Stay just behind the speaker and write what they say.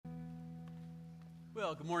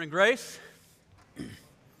Well, good morning, Grace.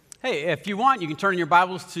 Hey, if you want, you can turn in your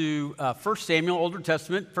Bibles to 1 Samuel, Older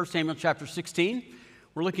Testament, 1 Samuel chapter 16.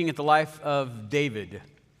 We're looking at the life of David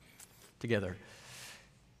together.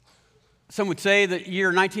 Some would say that year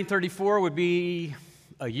 1934 would be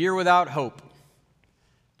a year without hope.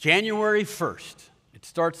 January 1st, it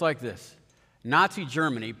starts like this. Nazi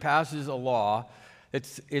Germany passes a law.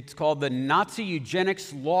 It's called the Nazi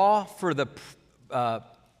Eugenics Law for the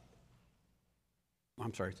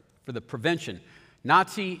prevention.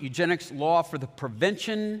 Nazi Eugenics Law for the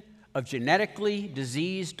Prevention of Genetically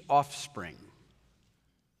Diseased Offspring.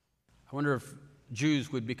 I wonder if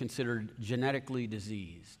Jews would be considered genetically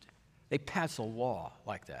diseased. They pass a law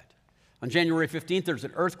like that. On January 15th, there's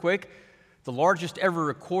an earthquake, the largest ever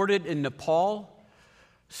recorded in Nepal.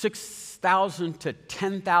 6,000 to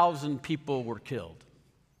 10,000 people were killed.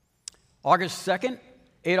 August 2nd,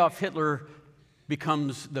 Adolf Hitler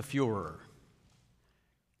becomes the Führer.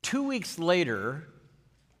 2 weeks later,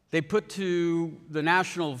 they put to the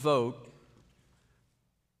national vote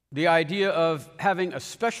the idea of having a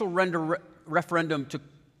special referendum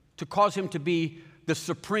to cause him to be the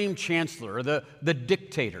supreme chancellor, or the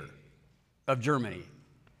dictator of Germany.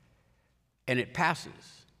 And it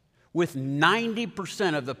passes, with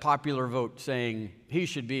 90% of the popular vote saying he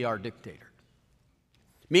should be our dictator.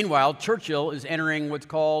 Meanwhile, Churchill is entering what's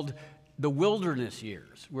called the wilderness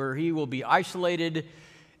years, where he will be isolated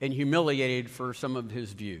and humiliated for some of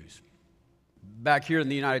his views. Back here in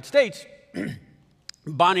the United States,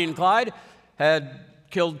 Bonnie and Clyde had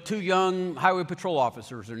killed 2 young highway patrol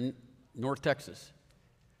officers in North Texas.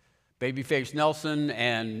 Babyface Nelson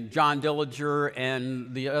and John Dillinger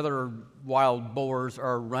and the other wild boars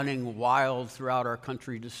are running wild throughout our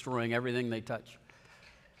country, destroying everything they touch.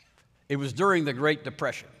 It was during the Great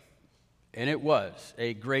Depression, and it was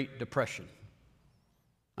a Great Depression.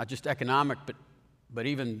 Not just economic, but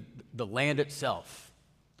even the land itself.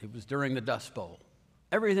 It was during the Dust Bowl.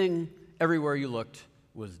 Everything, everywhere you looked,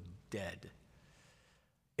 was dead.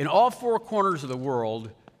 In all 4 corners of the world,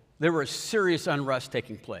 there was serious unrest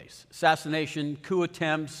taking place. Assassination, coup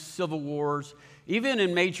attempts, civil wars, even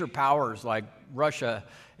in major powers like Russia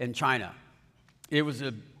and China. It was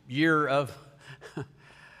a year of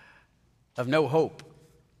no hope.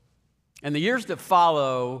 And the years that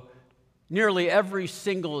follow, nearly every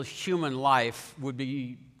single human life would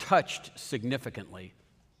be touched significantly.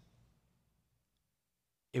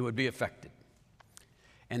 It would be affected.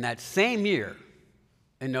 And that same year,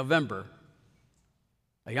 in November,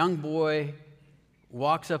 a young boy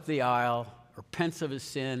walks up the aisle, repents of his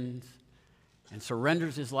sins, and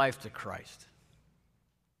surrenders his life to Christ.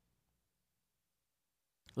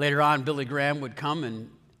 Later on, Billy Graham would come and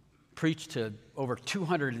preach to over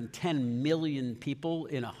 210 million people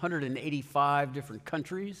in 185 different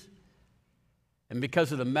countries. And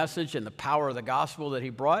because of the message and the power of the gospel that he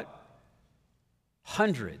brought,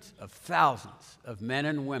 hundreds of thousands of men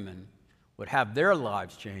and women would have their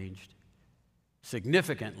lives changed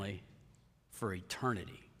significantly for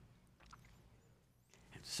eternity.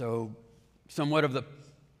 And so, somewhat of the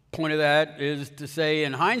point of that is to say,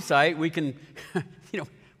 in hindsight, we can,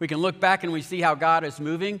 we can look back and we see how God is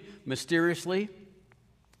moving mysteriously.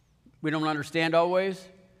 We don't understand always,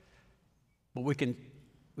 but we can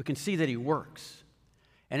see that He works.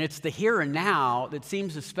 And it's the here and now that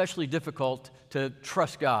seems especially difficult to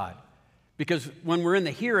trust God, because when we're in the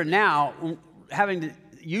here and now, having to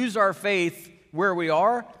use our faith where we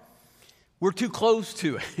are, we're too close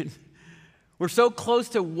to it. We're so close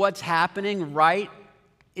to what's happening right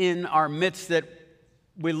in our midst that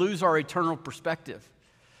we lose our eternal perspective.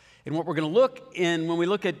 And what we're going to look in when we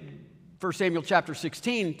look at 1 Samuel chapter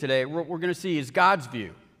 16 today, what we're going to see is God's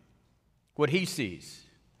view, what He sees,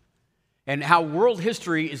 and how world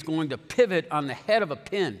history is going to pivot on the head of a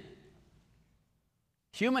pin.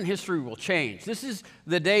 Human history will change. This is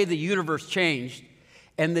the day the universe changed.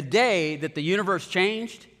 And the day that the universe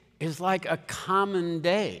changed is like a common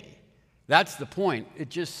day. That's the point. It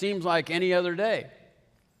just seems like any other day.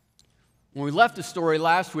 When we left the story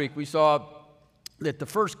last week, we saw that the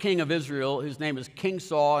first king of Israel, his name is King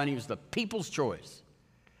Saul, and he was the people's choice.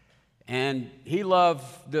 And he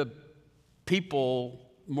loved the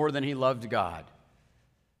people more than he loved God.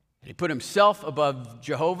 He put himself above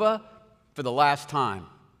Jehovah for the last time.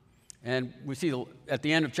 And we see at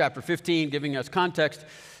the end of chapter 15, giving us context,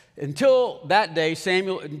 until the day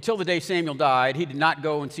Samuel died, he did not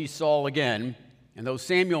go and see Saul again. And though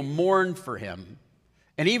Samuel mourned for him,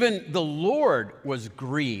 and even the Lord was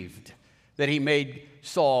grieved that he made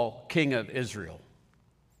Saul king of Israel.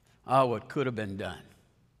 Oh, what could have been done,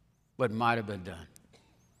 what might have been done.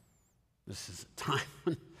 This is a time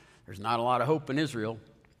when There's not a lot of hope in Israel.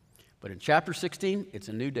 But in chapter 16, it's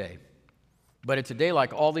a new day. But it's a day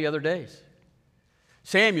like all the other days.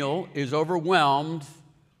 Samuel is overwhelmed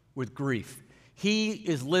with grief. He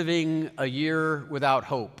is living a year without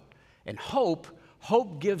hope. And hope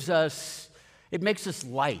gives us, it makes us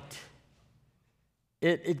light.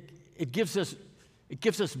 It gives us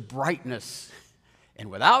brightness. And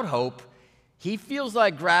without hope, he feels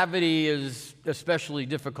like gravity is especially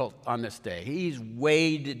difficult on this day. He's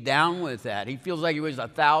weighed down with that. He feels like he weighs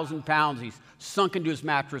 1,000 pounds. He's sunk into his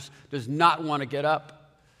mattress, does not want to get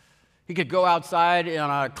up. He could go outside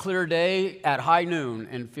on a clear day at high noon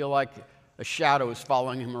and feel like a shadow is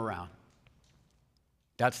following him around.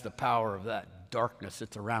 That's the power of that darkness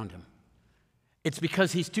that's around him. It's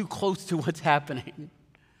because he's too close to what's happening.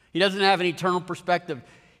 He doesn't have an eternal perspective.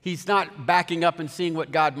 He's not backing up and seeing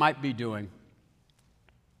what God might be doing.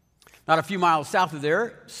 Not a few miles south of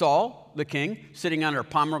there, Saul, the king, sitting under a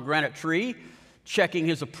pomegranate tree, checking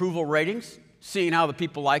his approval ratings, seeing how the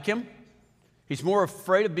people like him. He's more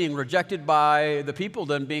afraid of being rejected by the people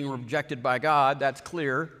than being rejected by God. That's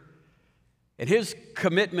clear. And his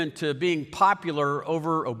commitment to being popular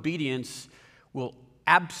over obedience will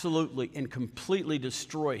absolutely and completely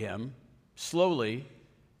destroy him, slowly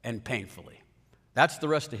and painfully. That's the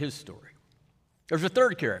rest of his story. There's a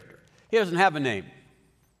third character. He doesn't have a name.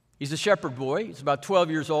 He's a shepherd boy. He's about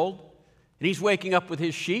 12 years old. And he's waking up with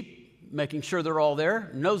his sheep, making sure they're all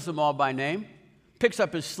there, knows them all by name, picks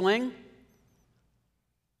up his sling,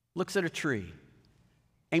 looks at a tree,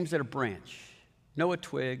 aims at a branch, no a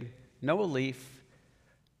twig, no a leaf,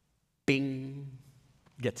 bing,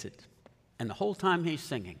 gets it. And the whole time he's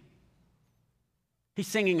singing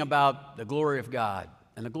about the glory of God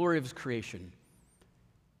and the glory of his creation.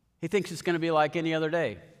 He thinks it's going to be like any other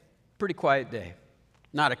day, pretty quiet day,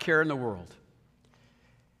 not a care in the world.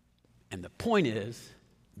 And the point is,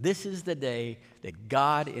 this is the day that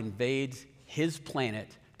God invades his planet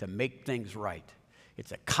to make things right.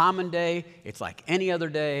 It's a common day. It's like any other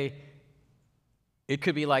day. It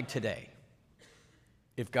could be like today,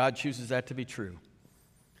 if God chooses that to be true.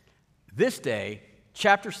 This day,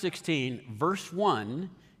 chapter 16, verse 1,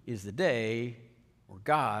 is the day where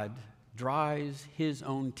God dries his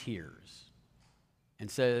own tears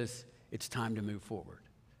and says, it's time to move forward.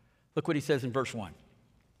 Look what he says in verse 1.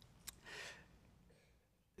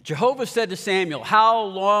 Jehovah said to Samuel, how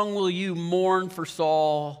long will you mourn for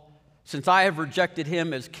Saul, since I have rejected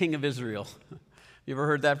him as king of Israel? You ever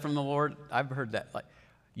heard that from the Lord? I've heard that. Like,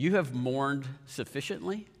 you have mourned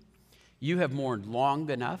sufficiently. You have mourned long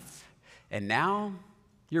enough. And now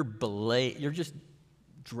you're just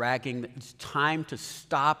dragging. It's time to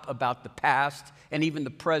stop about the past and even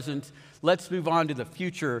the present. Let's move on to the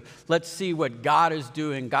future. Let's see what God is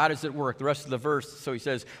doing. God is at work. The rest of the verse, so he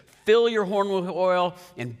says, fill your horn with oil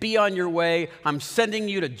and be on your way. I'm sending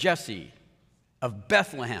you to Jesse of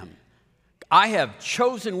Bethlehem. I have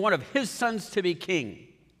chosen one of his sons to be king.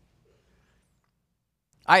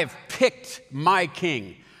 I have picked my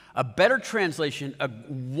king. A better translation,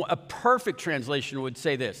 a perfect translation would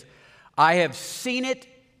say this: I have seen it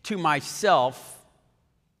to myself,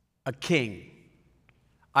 a king.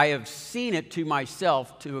 I have seen it to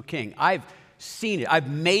myself, to a king. I've seen it. I've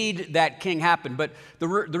made that king happen. But the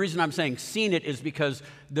reason I'm saying seen it is because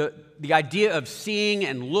the idea of seeing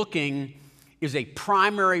and looking is a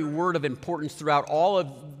primary word of importance throughout all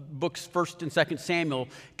of books 1st and 2nd Samuel,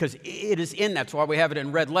 because it is in that. That's why we have it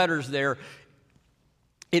in red letters there.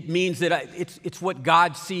 It means that it's what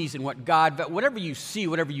God sees and whatever you see,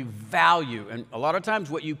 whatever you value, and a lot of times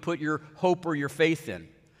what you put your hope or your faith in.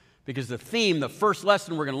 Because the theme, the first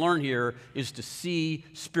lesson we're going to learn here is to see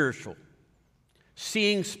spiritual.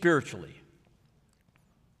 Seeing spiritually.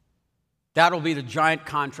 That'll be the giant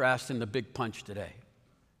contrast and the big punch today.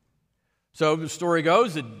 So the story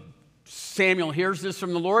goes that Samuel hears this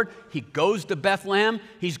from the Lord. He goes to Bethlehem.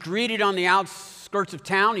 He's greeted on the outskirts of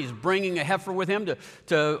town. He's bringing a heifer with him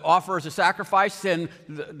to offer as a sacrifice. And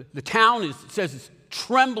the town is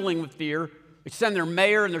trembling with fear. They send their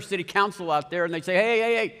mayor and their city council out there, and they say,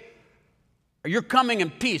 hey, you're coming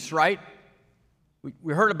in peace, right?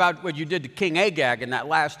 We heard about what you did to King Agag in that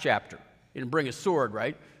last chapter. He didn't bring a sword,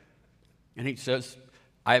 right? And he says,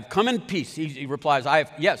 I have come in peace. He replies, I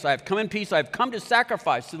have come in peace. I have come to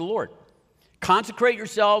sacrifice to the Lord. Consecrate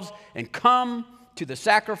yourselves and come to the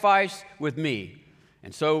sacrifice with me.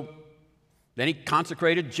 And so then he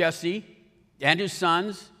consecrated Jesse and his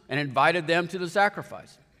sons and invited them to the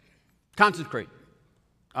sacrifice. Consecrate.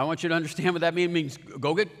 I want you to understand what that means. It means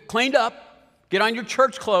go get cleaned up, get on your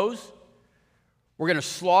church clothes. We're going to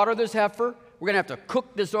slaughter this heifer. We're going to have to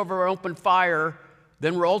cook this over an open fire.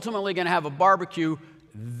 Then we're ultimately going to have a barbecue.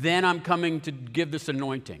 then I'm coming to give this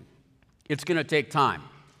anointing. It's going to take time.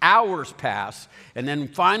 Hours pass, and then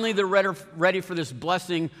finally they're ready for this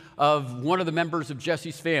blessing of one of the members of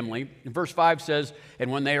Jesse's family. And verse 5 says, and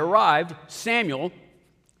when they arrived, Samuel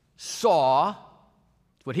saw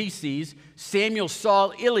what he sees. Samuel saw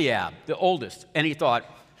Eliab, the oldest, and he thought,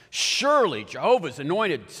 surely Jehovah's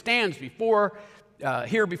anointed stands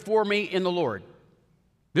here before me in the Lord.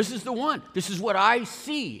 This is the one. This is what I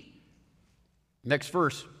see. Next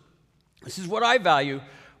verse. This is what I value.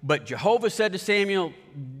 But Jehovah said to Samuel,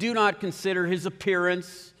 do not consider his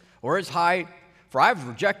appearance or his height, for I've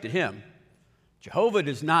rejected him. Jehovah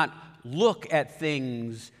does not look at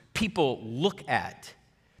things people look at,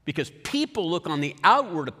 because people look on the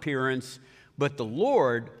outward appearance, but the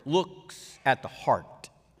Lord looks at the heart.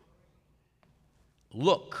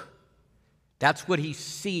 Look. That's what he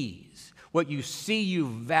sees. What you see, you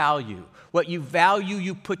value. What you value,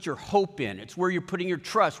 you put your hope in. It's where you're putting your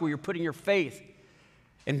trust, where you're putting your faith.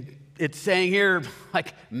 And it's saying here,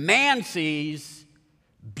 like, man sees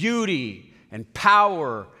beauty and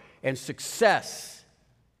power and success,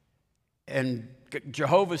 and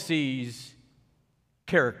Jehovah sees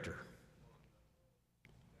character.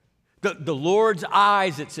 The Lord's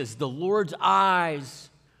eyes, it says, the Lord's eyes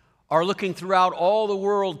are looking throughout all the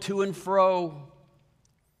world to and fro,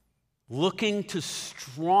 looking to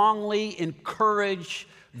strongly encourage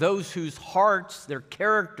those whose hearts, their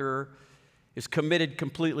character, is committed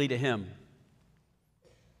completely to him.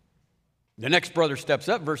 The next brother steps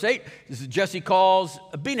up, verse 8. This is Jesse calls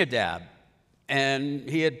Abinadab, and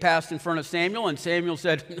he had passed in front of Samuel, and Samuel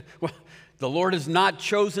said, well, the Lord has not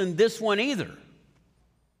chosen this one either.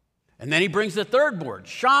 And then he brings the third board,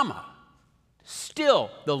 Shammah.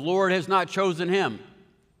 Still, the Lord has not chosen him.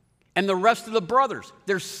 And the rest of the brothers,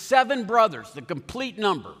 there's 7 brothers, the complete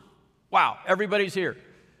number. Wow, everybody's here.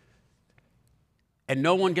 And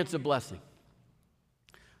no one gets a blessing.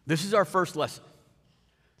 This is our first lesson,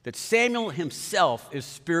 that Samuel himself is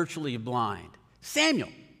spiritually blind. Samuel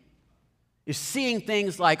is seeing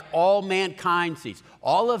things like all mankind sees.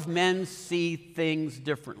 All of men see things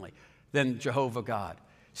differently than Jehovah God.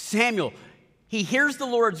 Samuel, he hears the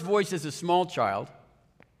Lord's voice as a small child.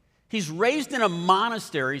 He's raised in a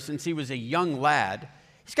monastery since he was a young lad.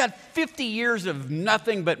 He's got 50 years of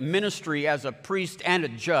nothing but ministry as a priest and a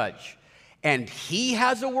judge. And he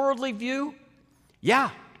has a worldly view? Yeah,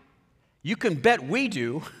 you can bet we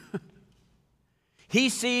do. He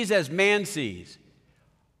sees as man sees.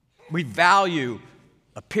 We value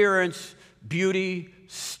appearance, beauty,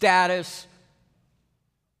 status,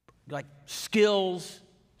 like skills,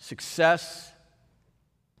 success.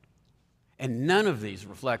 And none of these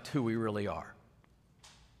reflect who we really are.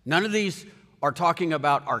 None of these are talking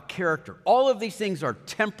about our character. All of these things are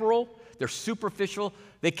temporal, they're superficial,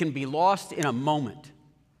 they can be lost in a moment.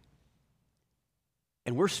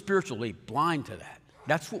 And we're spiritually blind to that.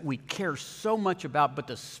 That's what we care so much about, but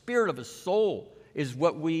the spirit of a soul is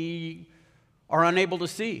what we are unable to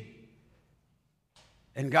see.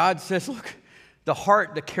 And God says, look, the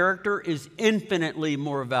heart, the character is infinitely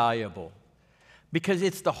more valuable, because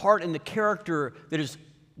it's the heart and the character that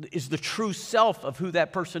is the true self of who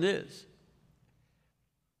that person is.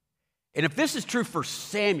 And if this is true for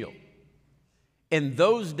Samuel in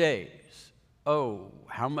those days, oh,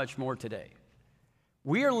 how much more today?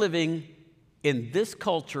 We are living in this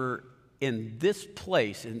culture, in this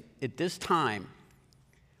place, at this time,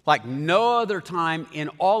 like no other time in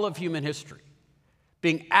all of human history,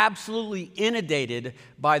 being absolutely inundated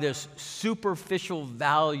by this superficial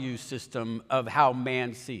value system of how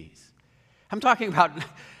man sees. I'm talking about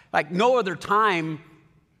like no other time,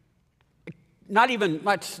 not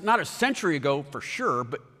a century ago for sure,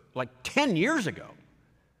 but like 10 years ago,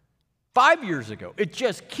 5 years ago. It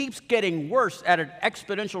just keeps getting worse at an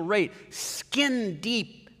exponential rate.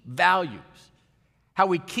 Skin-deep values, how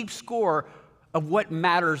we keep score of what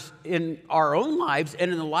matters in our own lives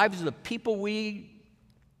and in the lives of the people we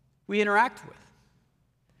interact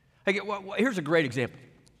with. Here's a great example.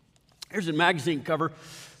 Here's a magazine cover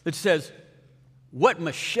that says, what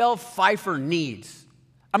Michelle Pfeiffer needs.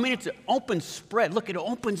 I mean, it's an open spread. Look, it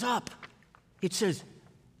opens up. It says,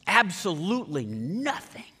 absolutely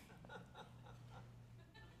nothing.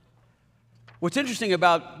 What's interesting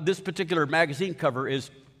about this particular magazine cover is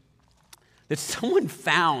that someone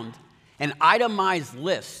found an itemized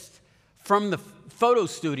list from the photo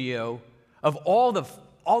studio of all the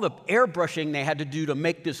airbrushing they had to do to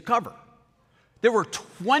make this cover. There were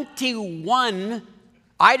 21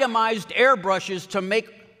 itemized airbrushes to make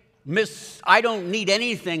Miss I Don't Need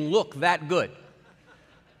Anything look that good.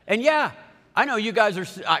 And yeah, I know you guys are,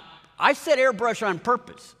 I said airbrush on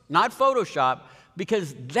purpose, not Photoshop,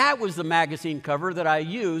 because that was the magazine cover that I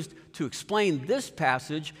used to explain this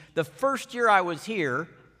passage the first year I was here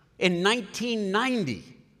in 1990.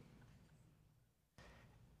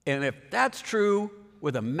 And if that's true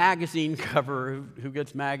with a magazine cover, who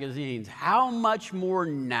gets magazines, how much more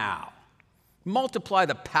now? Multiply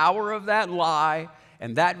the power of that lie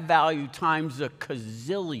and that value times a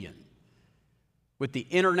gazillion with the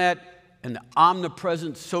internet and the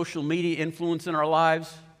omnipresent social media influence in our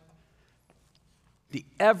lives, the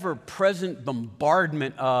ever-present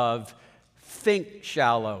bombardment of think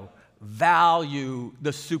shallow, value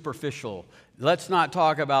the superficial. Let's not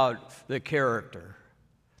talk about the character.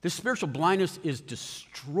 This spiritual blindness is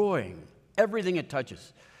destroying everything it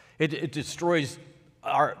touches. It destroys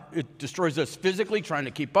us physically, trying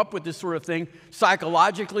to keep up with this sort of thing,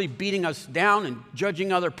 psychologically, beating us down and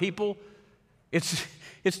judging other people. It's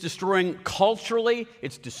destroying culturally.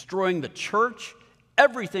 It's destroying the church.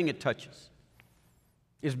 Everything it touches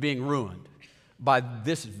is being ruined by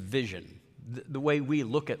this vision, the way we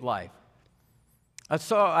look at life.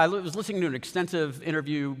 I was listening to an extensive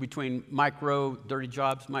interview between Mike Rowe, Dirty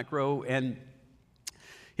Jobs, Mike Rowe, and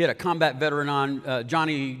he had a combat veteran on,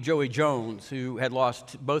 Joey Jones, who had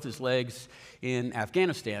lost both his legs in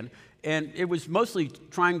Afghanistan. And it was mostly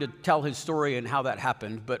trying to tell his story and how that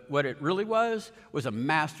happened, but what it really was a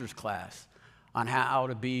master's class on how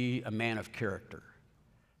to be a man of character.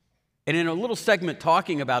 And in a little segment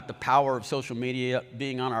talking about the power of social media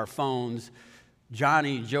being on our phones,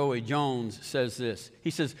 Joey Jones says this. He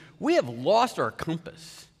says, "We have lost our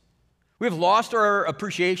compass. We have lost our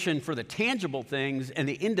appreciation for the tangible things and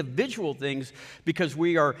the individual things because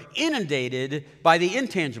we are inundated by the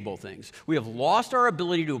intangible things. We have lost our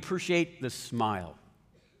ability to appreciate the smile."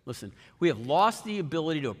 Listen, we have lost the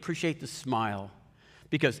ability to appreciate the smile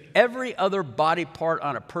because every other body part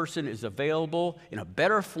on a person is available in a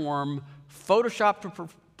better form, photoshopped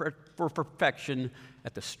for perfection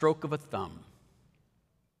at the stroke of a thumb.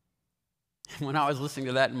 When I was listening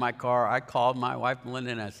to that in my car, I called my wife,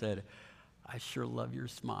 Melinda, and I said, "I sure love your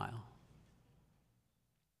smile."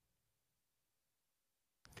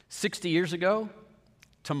 60 years ago,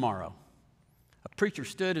 tomorrow, a preacher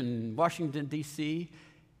stood in Washington, D.C.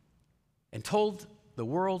 and told the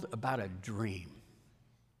world about a dream.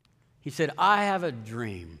 He said, "I have a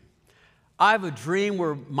dream. I have a dream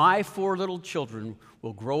where my 4 little children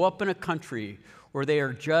will grow up in a country where they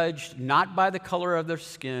are judged not by the color of their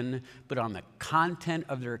skin, but on the content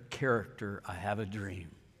of their character. I have a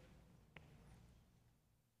dream."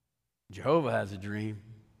 Jehovah has a dream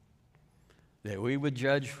that we would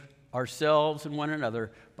judge ourselves and one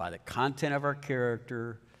another by the content of our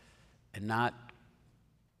character and not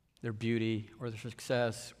their beauty or their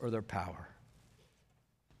success or their power.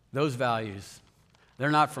 Those values,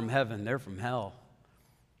 they're not from heaven, they're from hell.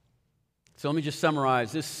 So let me just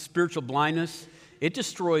summarize. This spiritual blindness, it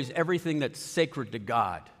destroys everything that's sacred to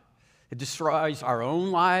God. It destroys our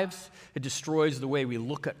own lives. It destroys the way we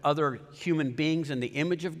look at other human beings in the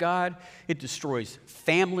image of God. It destroys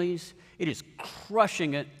families. It is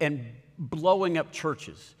crushing it and blowing up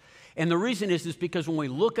churches. And the reason is because when we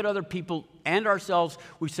look at other people and ourselves,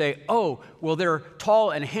 we say, "Oh, well, they're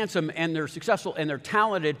tall and handsome and they're successful and they're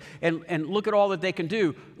talented and look at all that they can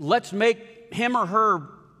do. Let's make him or her,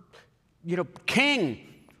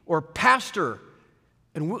 king or pastor.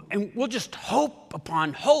 And we'll just hope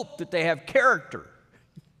upon hope that they have character."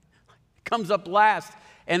 It comes up last,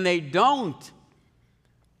 and they don't.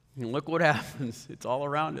 And look what happens. It's all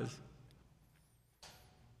around us.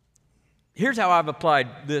 Here's how I've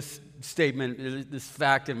applied this statement, this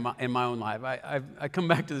fact in my own life. I come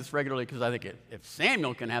back to this regularly because I think if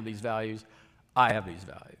Samuel can have these values, I have these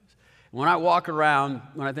values. When I walk around,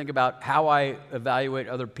 when I think about how I evaluate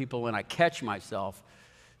other people, and I catch myself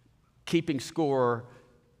keeping score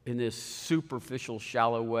in this superficial,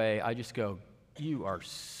 shallow way, I just go, "You are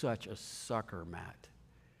such a sucker, Matt."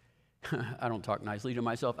 I don't talk nicely to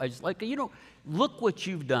myself. I just look what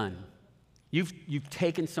you've done. You've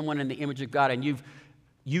taken someone in the image of God, and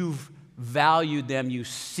you've valued them. You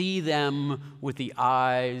see them with the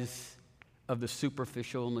eyes of the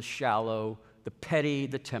superficial and the shallow, the petty,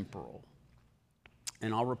 the temporal.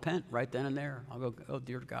 And I'll repent right then and there. I'll go, "Oh,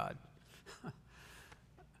 dear God,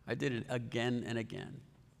 I did it again and again."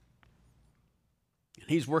 And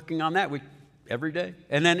He's working on that every day.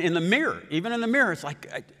 And then in the mirror, even in the mirror, it's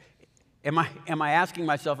like, am I asking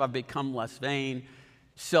myself, I've become less vain,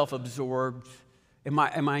 self-absorbed? Am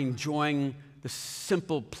I enjoying the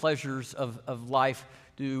simple pleasures of life?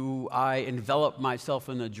 Do I envelop myself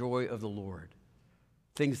in the joy of the Lord?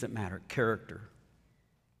 Things that matter, character.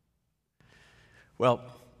 Well,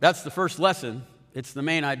 that's the first lesson. It's the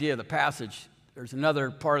main idea of the passage. there's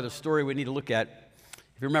another part of the story we need to look at.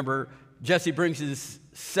 If you remember, Jesse brings his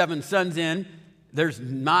 7 sons in.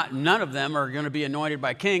 None of them are going to be anointed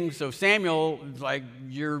by kings. So Samuel is like,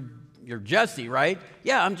 you're Jesse, right?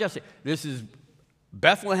 Yeah, I'm Jesse. This is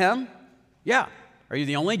Bethlehem? Yeah. Are you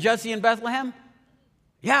the only Jesse in Bethlehem?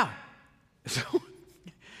 Yeah.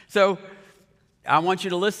 So I want you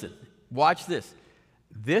to listen. Watch this.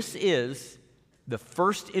 This is the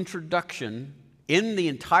first introduction in the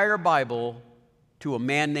entire Bible to a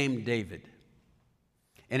man named David.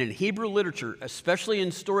 And in Hebrew literature, especially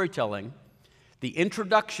in storytelling, the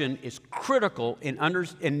introduction is critical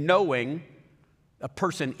in knowing a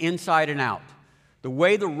person inside and out. The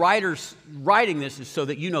way the writer's writing this is so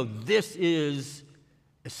that you know this is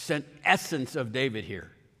the essence of David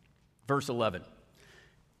here. Verse 11.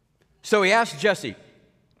 So he asked Jesse,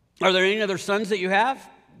 are there any other sons that you have?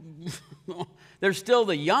 They're still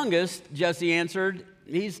the youngest, Jesse answered.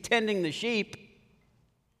 He's tending the sheep.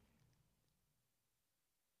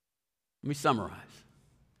 Let me summarize.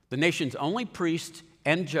 The nation's only priest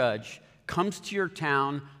and judge comes to your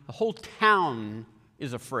town. The whole town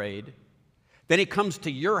is afraid. Then he comes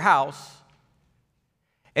to your house,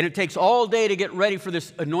 and it takes all day to get ready for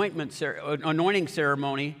this anointing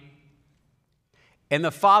ceremony. And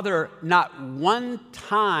the father not one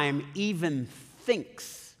time even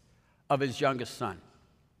thinks of his youngest son.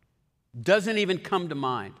 Doesn't even come to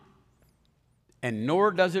mind. And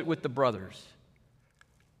nor does it with the brothers.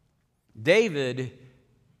 David,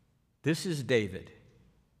 this is David.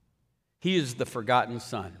 He is the forgotten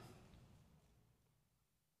son.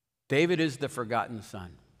 David is the forgotten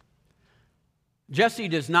son. Jesse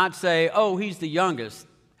does not say, oh, he's the youngest.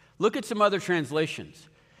 Look at some other translations.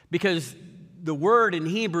 Because the word in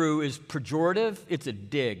Hebrew is pejorative. It's a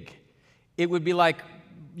dig. It would be like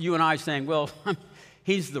you and I saying, well,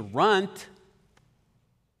 he's the runt,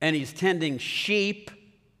 and he's tending sheep,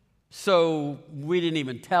 so we didn't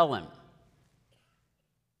even tell him.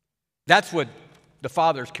 That's what the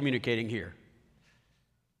Father's communicating here.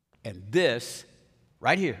 And this,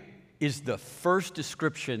 right here, is the first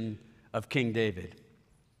description of King David.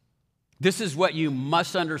 This is what you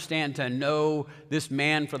must understand to know this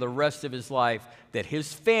man for the rest of his life, that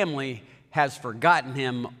his family has forgotten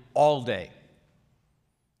him all day.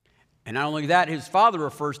 And not only that, his father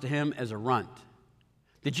refers to him as a runt.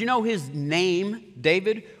 Did you know his name,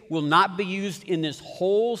 David, will not be used in this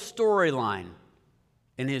whole storyline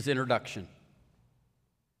in his introduction?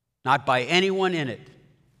 Not by anyone in it.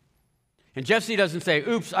 And Jesse doesn't say,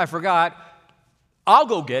 oops, I forgot. I'll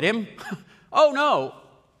go get him. Oh, no.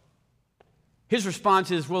 His response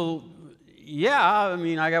is, well, yeah,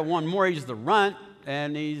 I got one more. He's the runt,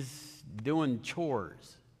 and he's doing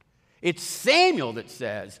chores. It's Samuel that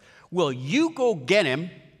says, well, you go get him.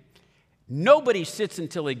 Nobody sits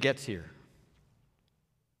until he gets here.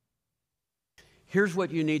 Here's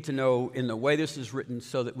what you need to know in the way this is written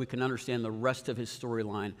so that we can understand the rest of his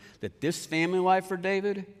storyline, that this family life for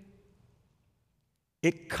David,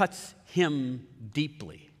 it cuts him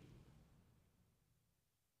deeply.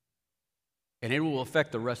 And it will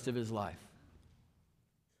affect the rest of his life.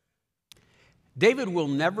 David will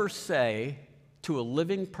never say to a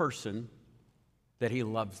living person that he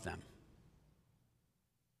loves them.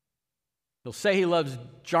 He'll say he loves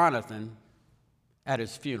Jonathan at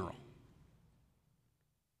his funeral.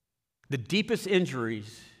 The deepest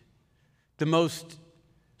injuries, the most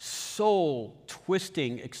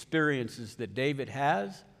soul-twisting experiences that David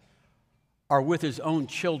has are with his own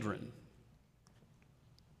children,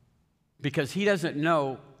 because he doesn't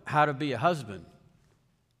know how to be a husband.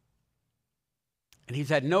 And he's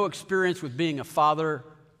had no experience with being a father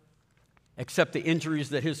except the injuries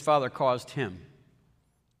that his father caused him.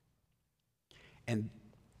 And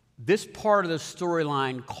this part of the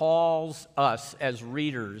storyline calls us as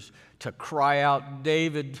readers to cry out,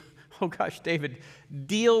 David, oh gosh, David,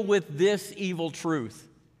 deal with this evil truth.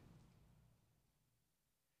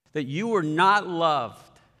 That you were not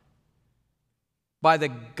loved by the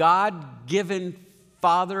God-given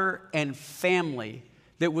father and family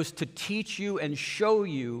that was to teach you and show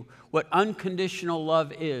you what unconditional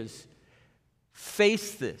love is.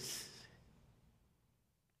 Face this.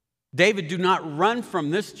 David, do not run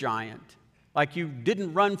from this giant like you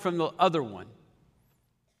didn't run from the other one.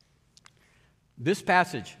 This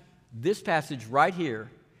passage right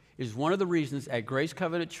here is one of the reasons at Grace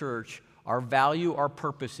Covenant Church our value, our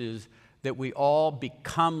purpose is that we all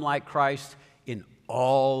become like Christ in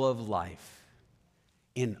all of life.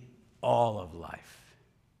 In all of life.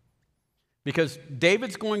 Because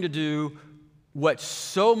David's going to do what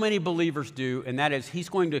so many believers do, and that is he's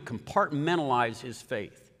going to compartmentalize his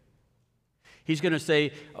faith. He's going to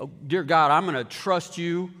say, oh, dear God, I'm going to trust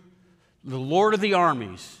you, the Lord of the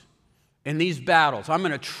armies, in these battles. I'm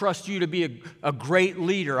going to trust you to be a great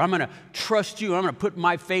leader. I'm going to trust you. I'm going to put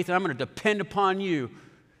my faith and I'm going to depend upon you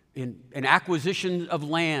in acquisition of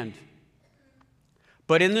land.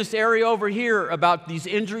 But in this area over here about these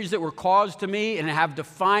injuries that were caused to me and have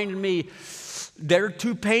defined me, they're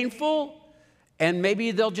too painful and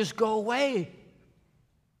maybe they'll just go away.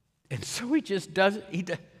 And so he just does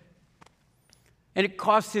it. And it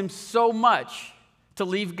costs him so much to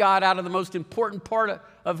leave God out of the most important part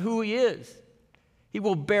of who he is. He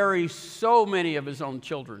will bury so many of his own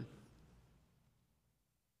children.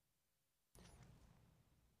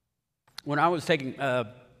 When I was taking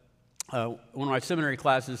one of my seminary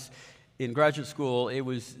classes in graduate school, it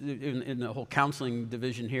was in the whole counseling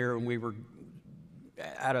division here, and we were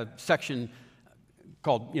at a section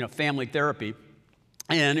called, family therapy.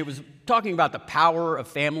 And it was talking about the power of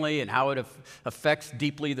family and how it affects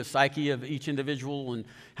deeply the psyche of each individual and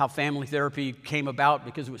how family therapy came about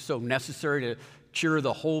because it was so necessary to cure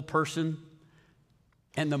the whole person.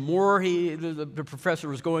 And the more the professor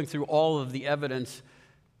was going through all of the evidence,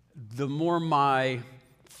 the more my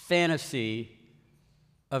fantasy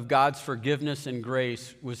of God's forgiveness and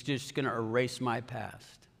grace was just going to erase my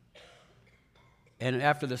past. And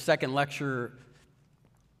after the second lecture,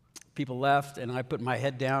 people left, and I put my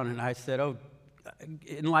head down, and I said,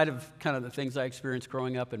 in light of kind of the things I experienced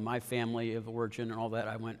growing up in my family of origin and all that,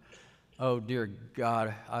 I went, oh, dear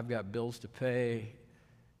God, I've got bills to pay,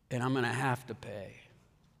 and I'm going to have to pay.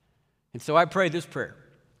 And so I prayed this prayer.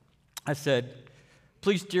 I said,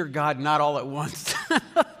 please, dear God, not all at once.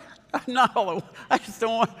 Not all at once. I just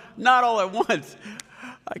don't want, not all at once.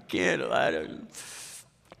 I don't.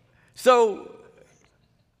 So,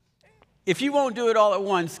 if you won't do it all at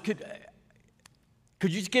once, could you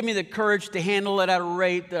just give me the courage to handle it at a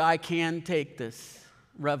rate that I can take this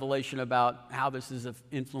revelation about how this has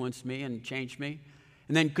influenced me and changed me?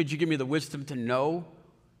 And then could you give me the wisdom to know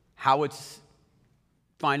how it's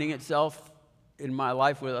finding itself in my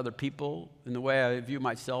life with other people, in the way I view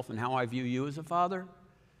myself and how I view you as a father?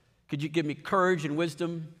 Could you give me courage and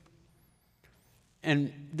wisdom?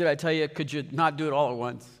 And did I tell you, could you not do it all at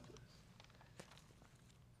once?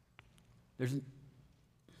 You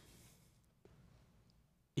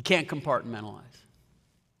can't compartmentalize.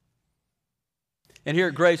 And here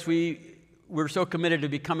at Grace, we're so committed to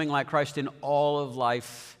becoming like Christ in all of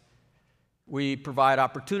life. We provide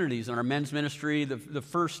opportunities in our men's ministry. The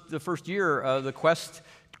first year, the Quest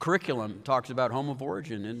curriculum talks about home of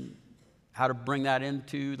origin and how to bring that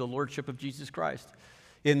into the lordship of Jesus Christ.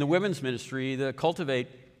 In the women's ministry, the Cultivate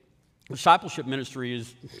discipleship ministry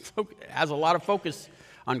has a lot of focus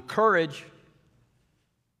on courage.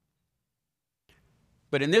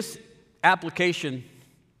 But in this application,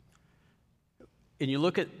 and you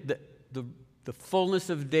look at the fullness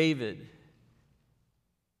of David,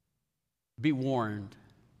 be warned.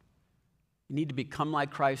 You need to become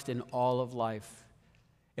like Christ in all of life.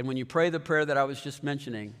 And when you pray the prayer that I was just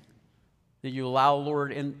mentioning, that you allow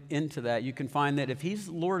Lord into that, you can find that if he's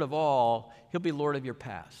Lord of all, he'll be Lord of your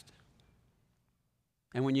past.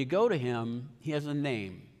 And when you go to him, he has a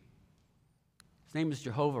name. His name is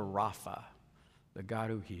Jehovah Rapha, the God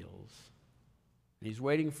who heals. And he's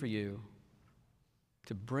waiting for you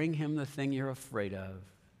to bring him the thing you're afraid of,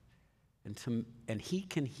 and he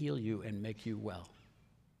can heal you and make you well.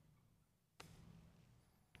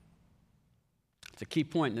 It's a key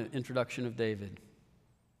point in the introduction of David.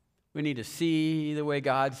 We need to see the way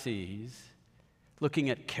God sees, looking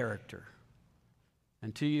at character.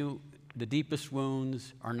 And to you, the deepest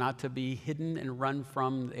wounds are not to be hidden and run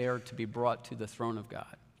from, they are to be brought to the throne of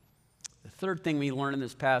God. The third thing we learn in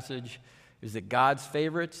this passage is that God's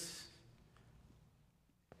favorites,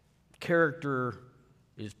 character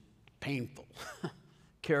is painful.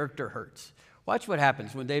 Character hurts. Watch what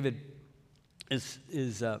happens when David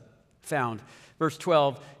is found. Verse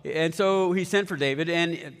 12, and so he sent for David,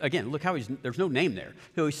 and again, look how there's no name there.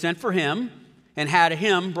 So he sent for him and had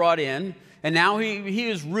him brought in, and now he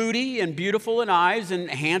is ruddy and beautiful in eyes and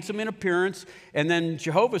handsome in appearance. And then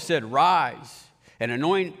Jehovah said, rise and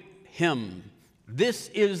anoint him. This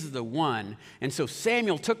is the one. And so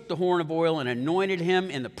Samuel took the horn of oil and anointed him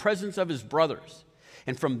in the presence of his brothers.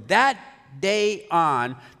 And from that day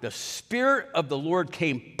on, the Spirit of the Lord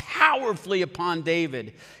came powerfully upon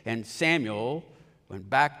David, and Samuel went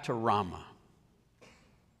back to Ramah.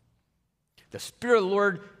 The Spirit of the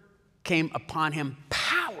Lord came upon him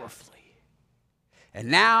powerfully. And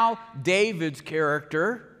now David's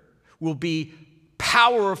character will be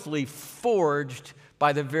powerfully forged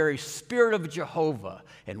by the very Spirit of Jehovah.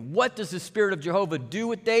 And what does the Spirit of Jehovah do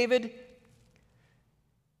with David?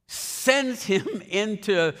 sends him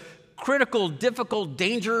into critical, difficult,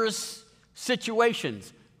 dangerous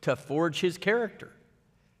situations to forge his character.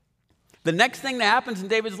 The next thing that happens in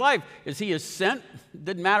David's life is he is sent.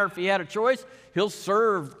 Didn't matter if he had a choice. He'll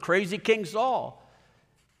serve crazy King Saul.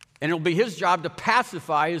 And it'll be his job to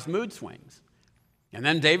pacify his mood swings. And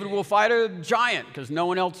then David will fight a giant because no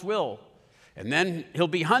one else will. And then he'll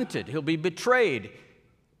be hunted. He'll be betrayed.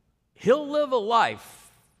 He'll live a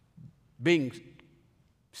life being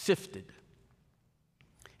sifted.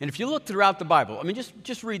 And if you look throughout the Bible, I mean,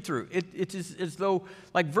 just read through. It's as though,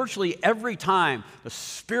 like virtually every time the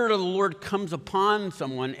Spirit of the Lord comes upon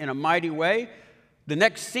someone in a mighty way, the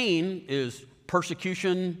next scene is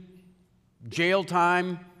persecution, jail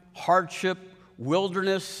time, hardship,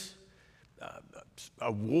 wilderness,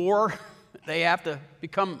 a war they have to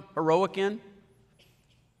become heroic in.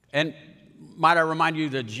 And might I remind you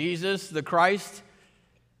that Jesus, the Christ,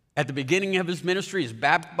 at the beginning of his ministry is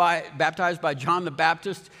baptized by John the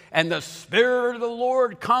Baptist, and the Spirit of the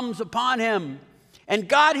Lord comes upon him. And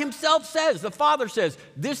God himself says, the Father says,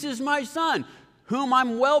 "This is my Son, whom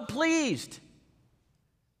I'm well pleased.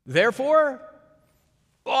 Therefore,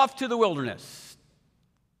 off to the wilderness,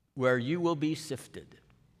 where you will be sifted."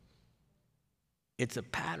 It's a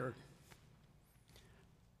pattern.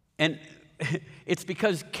 And it's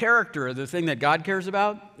because character, the thing that God cares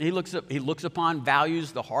about, he looks upon,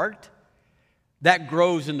 values the heart, that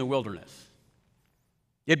grows in the wilderness.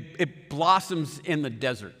 It blossoms in the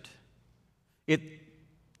desert. It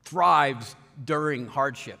thrives during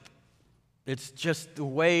hardship. It's just the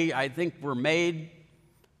way I think we're made,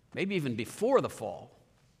 maybe even before the fall.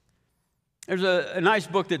 There's a nice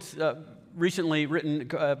book that's recently written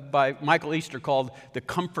by Michael Easter called The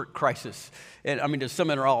Comfort Crisis. And I mean, to sum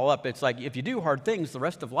it all up, it's like if you do hard things, the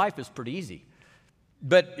rest of life is pretty easy.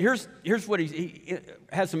 But here's what he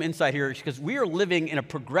has some insight here, because we are living in a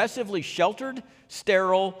progressively sheltered,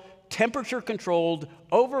 sterile, temperature-controlled,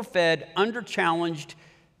 overfed, under-challenged,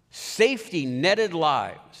 safety-netted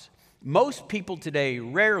lives. Most people today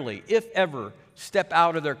rarely, if ever, step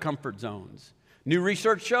out of their comfort zones. New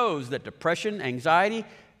research shows that depression, anxiety,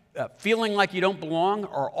 feeling like you don't belong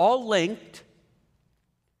are all linked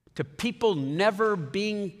to people never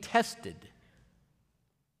being tested.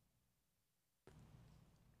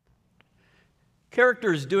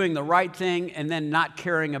 Character is doing the right thing and then not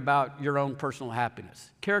caring about your own personal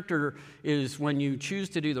happiness. Character is when you choose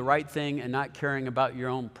to do the right thing and not caring about your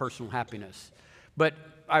own personal happiness. But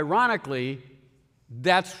ironically,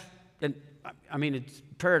 it's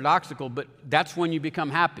paradoxical, but that's when you become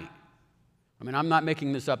happy. I mean, I'm not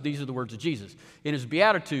making this up. These are the words of Jesus. In his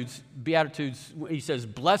Beatitudes, he says,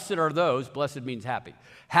 blessed means happy.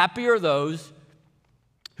 Happy are those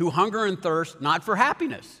who hunger and thirst, not for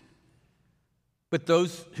happiness, but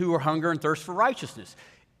those who are hunger and thirst for righteousness.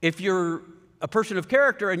 If you're a person of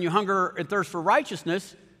character and you hunger and thirst for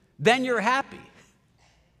righteousness, then you're happy.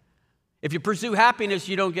 If you pursue happiness,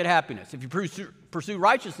 you don't get happiness. If you pursue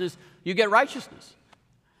righteousness, you get righteousness.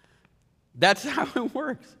 That's how it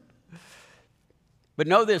works. But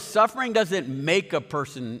know this, suffering doesn't make a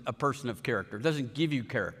person of character. It doesn't give you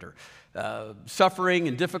character. Suffering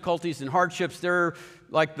and difficulties and hardships, they're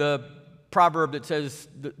like the proverb that says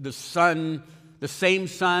the same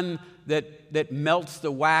sun that melts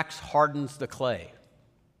the wax hardens the clay.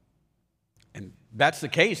 And that's the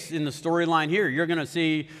case in the storyline here. You're going to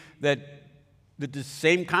see that the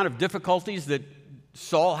same kind of difficulties that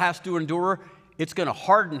Saul has to endure, it's going to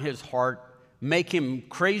harden his heart, make him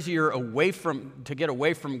crazier to get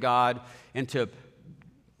away from God and to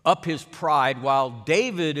up his pride, while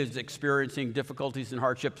David is experiencing difficulties and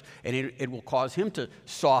hardships, and it will cause him to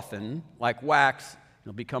soften like wax.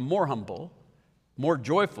 He'll become more humble, more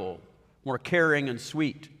joyful, more caring and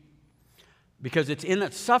sweet. Because it's in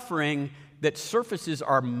that suffering that surfaces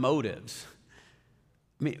our motives.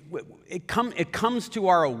 I mean, it comes to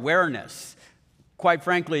our awareness, quite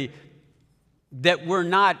frankly, that we're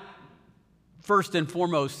not first and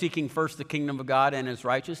foremost seeking first the kingdom of God and his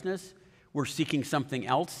righteousness. We're seeking something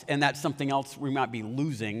else, and that something else we might be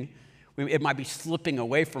losing. It might be slipping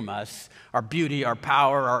away from us, our beauty, our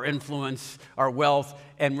power, our influence, our wealth,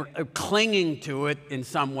 and we're clinging to it in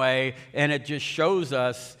some way, and it just shows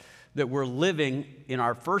us that we're living, in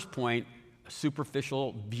our first point, a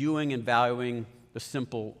superficial viewing and valuing the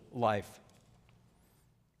simple life.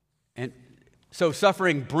 And so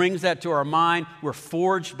suffering brings that to our mind. We're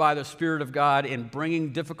forged by the Spirit of God in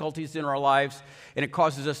bringing difficulties in our lives, and it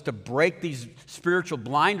causes us to break these spiritual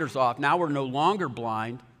blinders off. Now we're no longer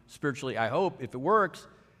blind, spiritually, I hope, if it works,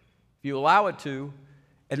 if you allow it to.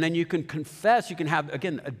 And then you can confess, you can have,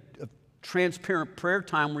 again, a transparent prayer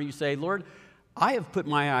time where you say, Lord, I have put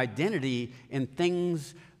my identity in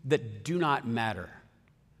things that do not matter.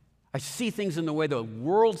 I see things in the way the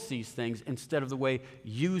world sees things instead of the way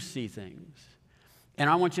you see things. And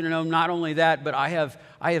I want you to know not only that, but I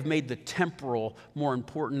have made the temporal more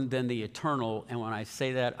important than the eternal. And when I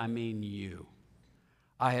say that, I mean you.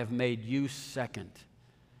 I have made you second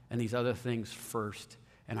and these other things first.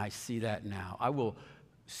 And I see that now. I will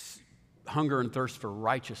hunger and thirst for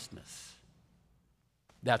righteousness.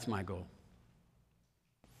 That's my goal.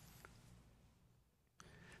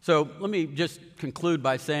 So let me just conclude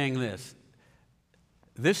by saying this.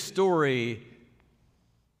 This story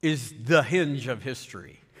is the hinge of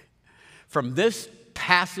history. From this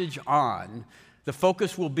passage on, the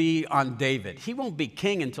focus will be on David. He won't be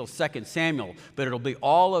king until 2 Samuel, but it'll be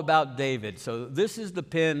all about David. So this is the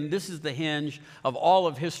pin, this is the hinge of all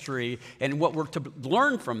of history. And what we're to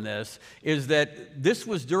learn from this is that this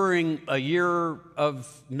was during a year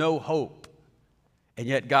of no hope, and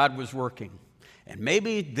yet God was working. And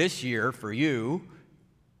maybe this year for you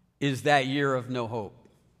is that year of no hope,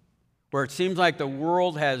 where it seems like the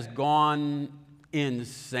world has gone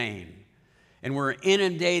insane. And we're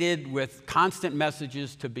inundated with constant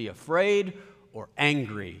messages to be afraid or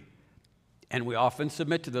angry. And we often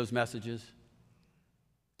submit to those messages.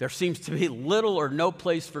 There seems to be little or no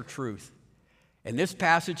place for truth. And this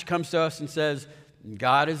passage comes to us and says,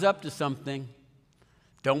 God is up to something.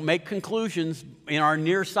 Don't make conclusions in our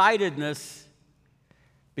nearsightedness,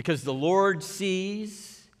 because the Lord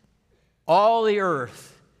sees all the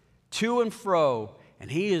earth to and fro, and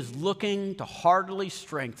he is looking to heartily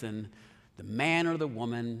strengthen the man or the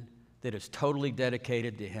woman that is totally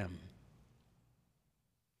dedicated to him.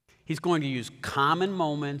 He's going to use common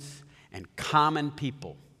moments and common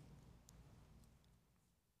people.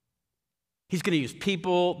 He's going to use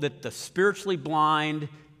people that the spiritually blind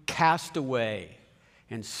cast away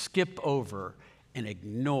and skip over and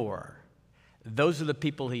ignore. Those are the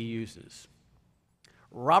people he uses.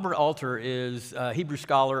 Robert Alter is a Hebrew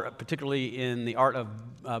scholar, particularly in the art of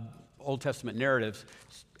Old Testament narratives.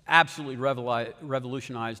 Absolutely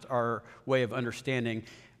revolutionized our way of understanding.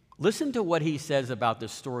 Listen to what he says about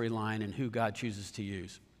this storyline and who God chooses to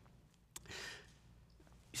use.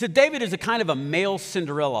 He said, David is a kind of a male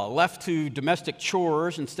Cinderella, left to domestic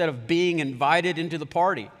chores instead of being invited into the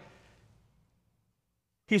party.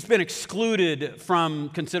 He's been excluded from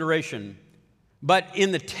consideration. But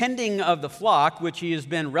in the tending of the flock, which he has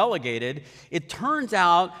been relegated, it turns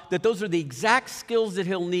out that those are the exact skills that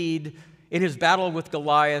he'll need in his battle with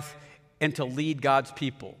Goliath and to lead God's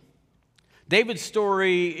people. David's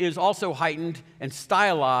story is also heightened and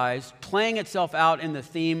stylized, playing itself out in the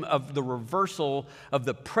theme of the reversal of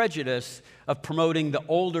the prejudice of promoting the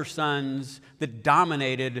older sons that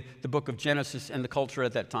dominated the book of Genesis and the culture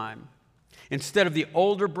at that time. Instead of the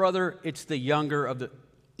older brother, it's the younger of the,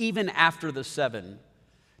 even after the 7.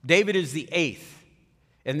 David is the 8th,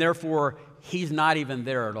 and therefore he's not even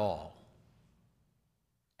there at all.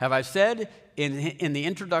 Have I said in the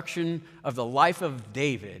introduction of the life of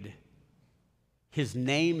David, his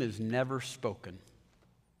name is never spoken.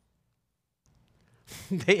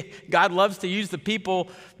 God loves to use the people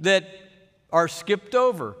that are skipped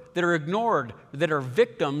over, that are ignored, that are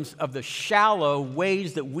victims of the shallow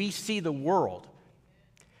ways that we see the world.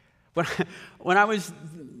 When I was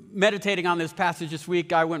meditating on this passage this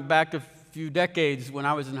week, I went back a few decades. When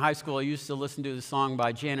I was in high school, I used to listen to the song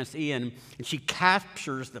by Janice Ian, and she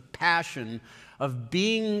captures the passion of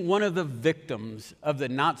being one of the victims of the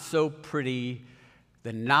not so pretty,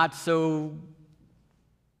 the not so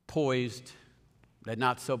poised, the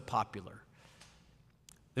not so popular.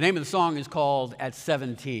 The name of the song is called At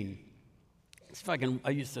 17. Let's see if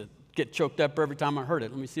I used to get choked up every time I heard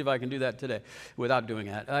it. Let me see if I can do that today without doing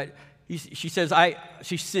that. She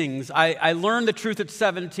sings, I learned the truth at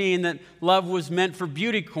 17 that love was meant for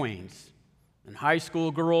beauty queens and high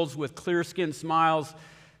school girls with clear-skinned smiles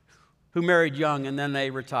who married young and then they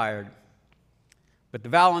retired. But the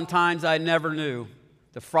Valentines I never knew,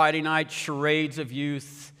 the Friday night charades of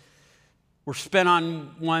youth, were spent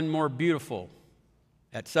on one more beautiful.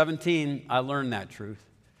 At 17, I learned that truth.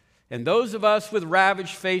 And those of us with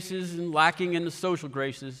ravaged faces and lacking in the social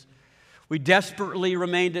graces, we desperately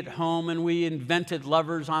remained at home and we invented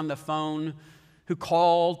lovers on the phone who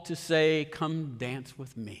called to say, come dance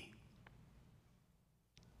with me.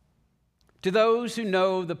 To those who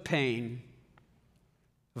know the pain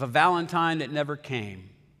of a Valentine that never came,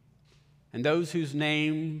 and those whose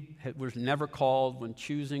name was never called when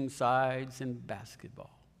choosing sides in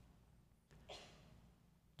basketball,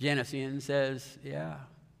 Janice Ian says, yeah,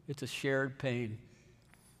 it's a shared pain.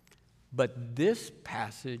 But this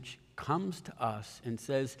passage comes to us and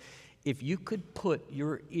says, if you could put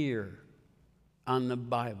your ear on the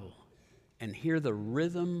Bible and hear the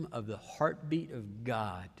rhythm of the heartbeat of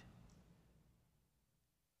God,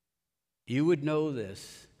 you would know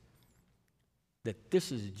this, that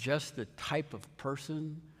this is just the type of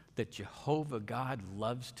person that Jehovah God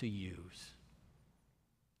loves to use.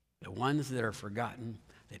 The ones that are forgotten,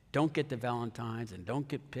 that don't get the Valentines and don't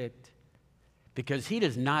get picked, because he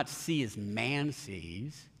does not see as man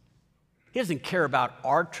sees. He doesn't care about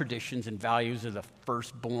our traditions and values of the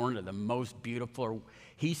firstborn or the most beautiful.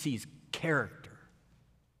 He sees character.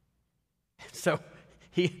 So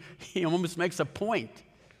he almost makes a point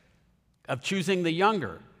of choosing the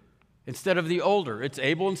younger instead of the older. It's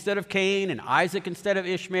Abel instead of Cain, and Isaac instead of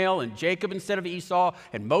Ishmael, and Jacob instead of Esau,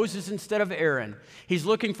 and Moses instead of Aaron. He's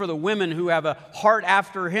looking for the women who have a heart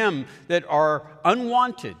after him that are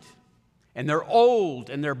unwanted, and they're old,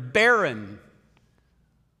 and they're barren.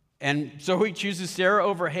 And so he chooses Sarah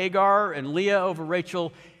over Hagar and Leah over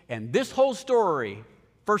Rachel. And this whole story,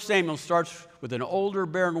 1 Samuel, starts with an older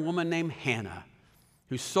barren woman named Hannah,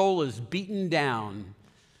 whose soul is beaten down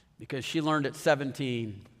because she learned at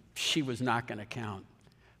 17 she was not going to count.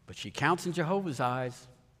 But she counts in Jehovah's eyes.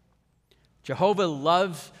 Jehovah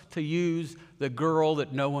loves to use the girl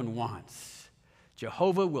that no one wants.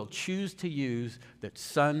 Jehovah will choose to use that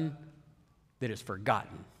son that is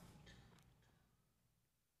forgotten.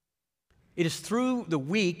 It is through the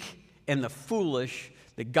weak and the foolish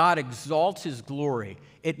that God exalts his glory.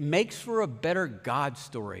 It makes for a better God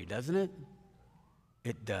story, doesn't it?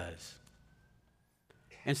 It does.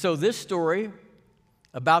 And so this story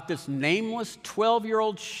about this nameless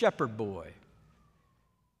 12-year-old shepherd boy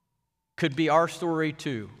could be our story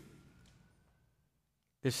too.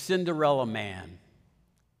 This Cinderella man.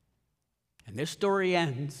 And this story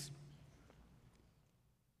ends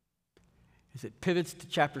as it pivots to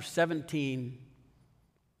chapter 17,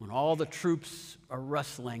 when all the troops are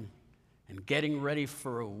wrestling and getting ready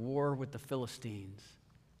for a war with the Philistines.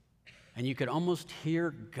 And you could almost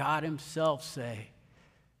hear God himself say,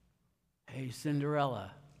 "Hey,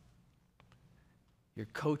 Cinderella, your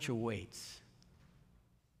coach awaits."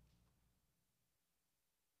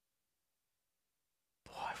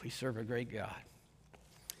 Boy, we serve a great God.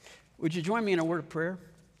 Would you join me in a word of prayer?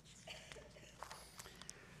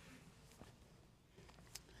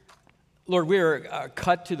 Lord, we are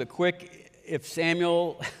cut to the quick. If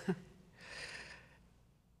Samuel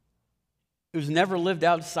who's never lived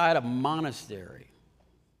outside a monastery,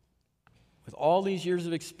 with all these years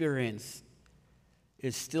of experience,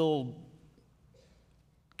 is still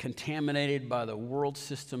contaminated by the world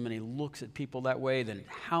system, and he looks at people that way, then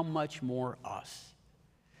how much more us?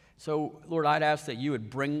 So, Lord, I'd ask that you would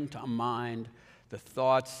bring to mind the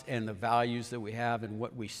thoughts and the values that we have and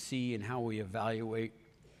what we see and how we evaluate,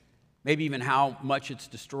 maybe even how much it's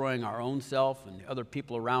destroying our own self and the other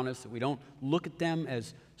people around us, that we don't look at them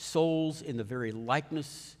as souls in the very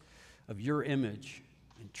likeness of your image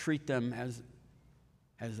and treat them as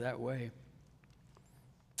that way.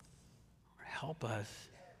 Help us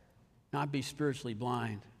not be spiritually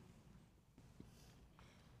blind.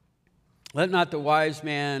 Let not the wise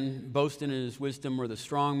man boast in his wisdom, or the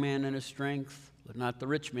strong man in his strength. Let not the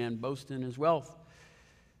rich man boast in his wealth,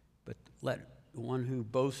 but let the one who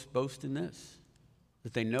boasts boast in this,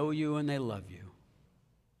 that they know you and they love you.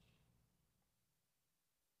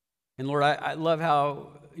 And Lord, I love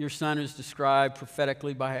how your son is described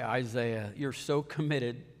prophetically by Isaiah. You're so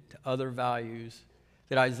committed to other values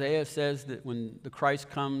that Isaiah says that when the Christ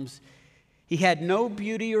comes, he had no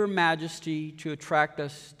beauty or majesty to attract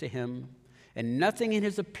us to him, and nothing in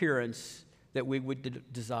his appearance that we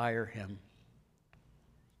would desire him.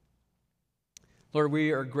 Lord,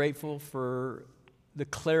 we are grateful for the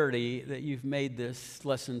clarity that you've made this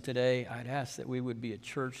lesson today. I'd ask that we would be a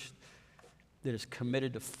church that is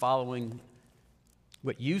committed to following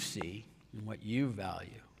what you see and what you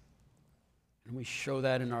value. And we show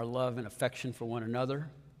that in our love and affection for one another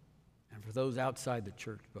and for those outside the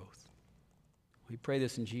church both. We pray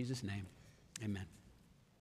this in Jesus' name. Amen.